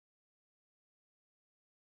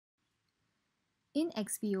In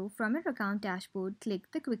XPO, from your account dashboard,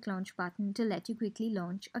 click the Quick Launch button to let you quickly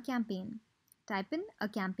launch a campaign. Type in a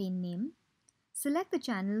campaign name. Select the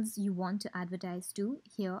channels you want to advertise to.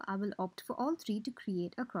 Here, I will opt for all three to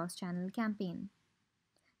create a cross-channel campaign.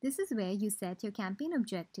 This is where you set your campaign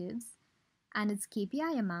objectives and its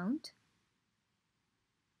KPI amount.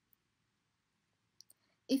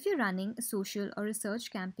 If you're running a social or a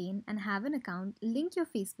search campaign and have an account, link your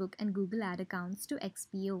Facebook and Google ad accounts to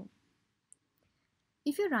XPO.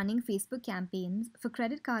 If you're running Facebook campaigns for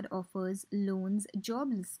credit card offers, loans,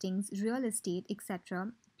 job listings, real estate,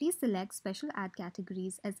 etc., please select special ad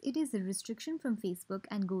categories as it is a restriction from Facebook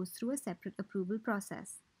and goes through a separate approval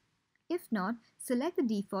process. If not, select the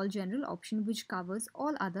default general option which covers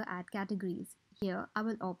all other ad categories. Here, I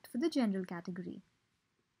will opt for the general category.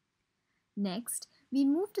 Next, we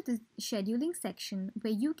move to the scheduling section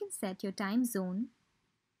where you can set your time zone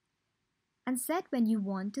and set when you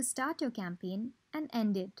want to start your campaign and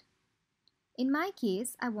end it. In my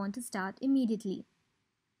case, I want to start immediately.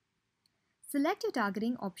 Select your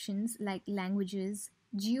targeting options like languages,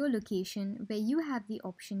 geolocation, where you have the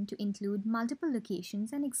option to include multiple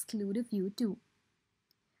locations and exclude a few too.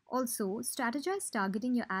 Also, strategize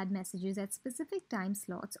targeting your ad messages at specific time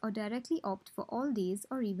slots or directly opt for all days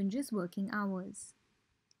or even just working hours.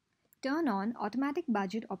 Turn on automatic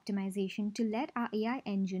budget optimization to let our AI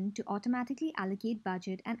engine to automatically allocate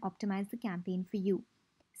budget and optimize the campaign for you,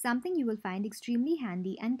 something you will find extremely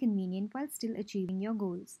handy and convenient while still achieving your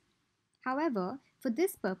goals. However, for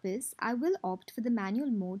this purpose, I will opt for the manual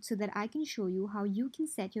mode so that I can show you how you can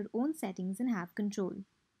set your own settings and have control.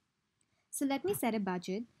 So let me set a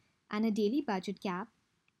budget and a daily budget cap.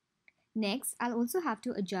 Next, I'll also have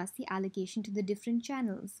to adjust the allocation to the different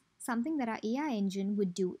channels, something that our AI engine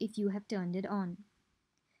would do if you have turned it on.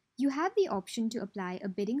 You have the option to apply a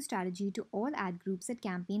bidding strategy to all ad groups at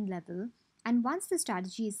campaign level, and once the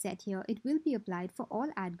strategy is set here, it will be applied for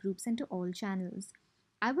all ad groups and to all channels.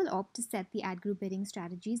 I will opt to set the ad group bidding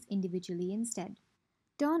strategies individually instead.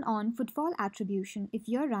 Turn on footfall attribution if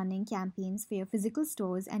you're running campaigns for your physical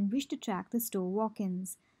stores and wish to track the store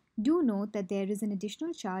walk-ins. Do note that there is an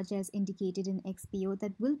additional charge as indicated in XPO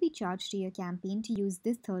that will be charged to your campaign to use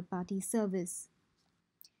this third-party service.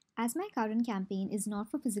 As my current campaign is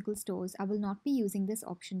not for physical stores, I will not be using this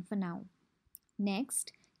option for now.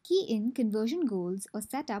 Next, key in conversion goals or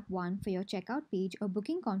set up one for your checkout page or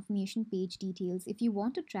booking confirmation page details if you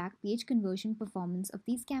want to track page conversion performance of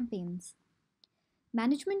these campaigns.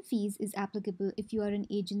 Management fees is applicable if you are an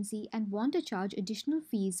agency and want to charge additional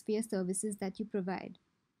fees for your services that you provide.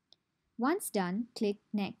 Once done, click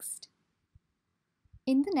Next.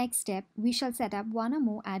 In the next step, we shall set up one or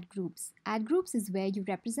more ad groups. Ad groups is where you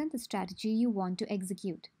represent the strategy you want to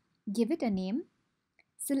execute. Give it a name.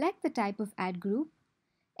 Select the type of ad group.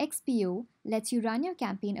 XPO lets you run your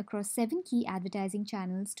campaign across 7 key advertising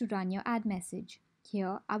channels to run your ad message.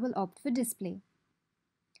 Here, I will opt for display.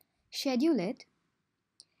 Schedule it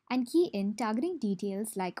and key in targeting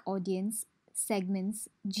details like audience, segments,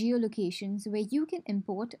 geolocations where you can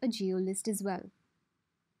import a geo list as well.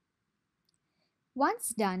 Once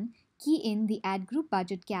done, key in the ad group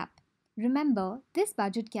budget cap. Remember, this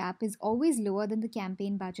budget cap is always lower than the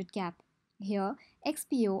campaign budget cap. Here,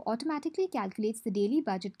 XPO automatically calculates the daily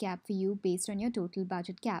budget cap for you based on your total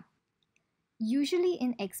budget cap. Usually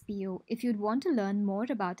in XPO, if you'd want to learn more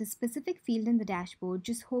about a specific field in the dashboard,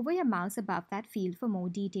 just hover your mouse above that field for more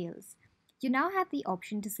details. You now have the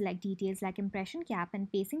option to select details like impression cap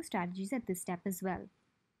and pacing strategies at this step as well.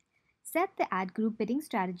 Set the ad group bidding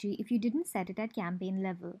strategy if you didn't set it at campaign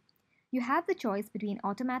level. You have the choice between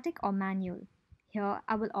automatic or manual. Here,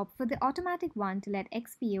 I will opt for the automatic one to let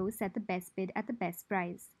XPO set the best bid at the best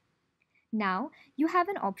price. Now, you have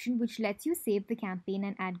an option which lets you save the campaign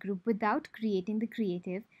and ad group without creating the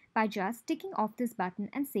creative by just ticking off this button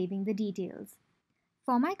and saving the details.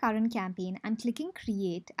 For my current campaign, I'm clicking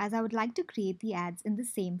Create as I would like to create the ads in the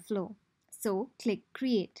same flow. So, click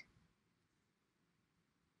Create.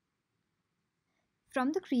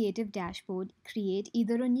 From the Creative dashboard, create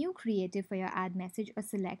either a new creative for your ad message or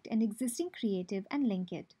select an existing creative and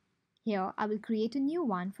link it. Here, I will create a new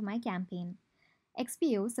one for my campaign.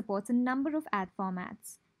 XPO supports a number of ad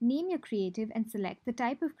formats. Name your creative and select the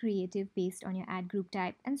type of creative based on your ad group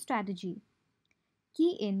type and strategy.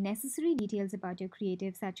 Key in necessary details about your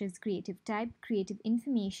creative such as creative type, creative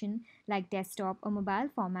information like desktop or mobile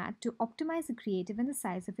format to optimize the creative and the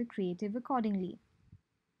size of your creative accordingly.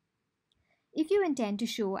 If you intend to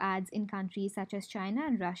show ads in countries such as China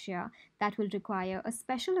and Russia, that will require a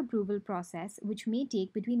special approval process which may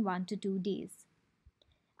take between 1 to 2 days.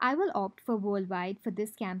 I will opt for worldwide for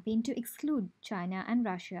this campaign to exclude China and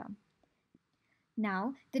Russia.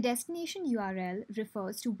 Now, the destination URL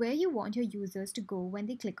refers to where you want your users to go when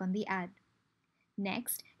they click on the ad.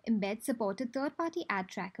 Next, embed supported third-party ad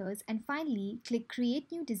trackers, and finally, click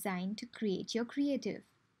Create New Design to create your creative.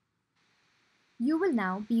 You will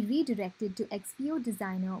now be redirected to XPO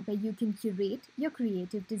Designer where you can curate your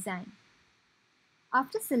creative design.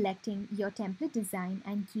 After selecting your template design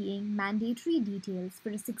and keying mandatory details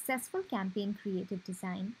for a successful campaign creative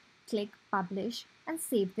design, click Publish and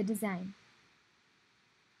save the design.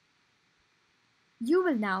 You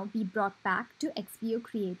will now be brought back to XPO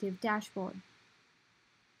Creative dashboard.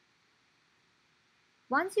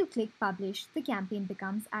 Once you click Publish, the campaign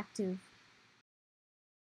becomes active.